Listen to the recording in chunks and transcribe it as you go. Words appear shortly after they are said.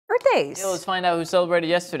birthdays. Yeah, let's find out who celebrated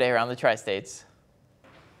yesterday around the Tri-States.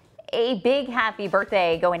 A big happy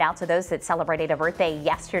birthday going out to those that celebrated a birthday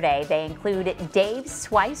yesterday. They include Dave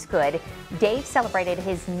Swicegood. Dave celebrated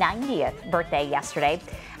his 90th birthday yesterday.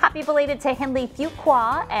 Happy belated to Henley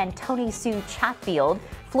Fuqua and Tony Sue Chatfield,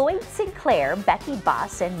 Floyd Sinclair, Becky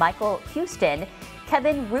Buss, and Michael Houston.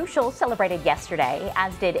 Kevin Ruschel celebrated yesterday,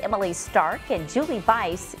 as did Emily Stark and Julie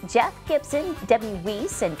Weiss, Jeff Gibson, Debbie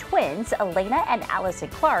Weiss, and twins Elena and Allison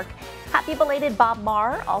Clark. Happy belated Bob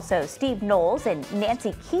Marr, also Steve Knowles and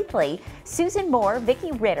Nancy Keithley, Susan Moore,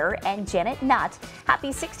 Vicki Ritter, and Janet Nutt.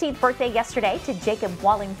 Happy 16th birthday yesterday to Jacob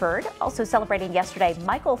Wallingford. Also celebrating yesterday,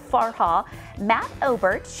 Michael Farha, Matt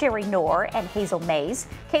Obert, Sherry Knorr, and Hazel Mays.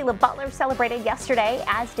 Caleb Butler celebrated yesterday,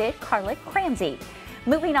 as did Carla Cramsey.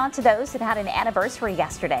 Moving on to those that had an anniversary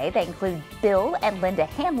yesterday, they include Bill and Linda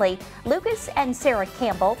Hanley, Lucas and Sarah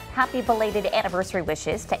Campbell. Happy belated anniversary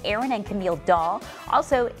wishes to Aaron and Camille Dahl,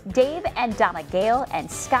 also Dave and Donna Gale, and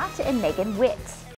Scott and Megan Witt.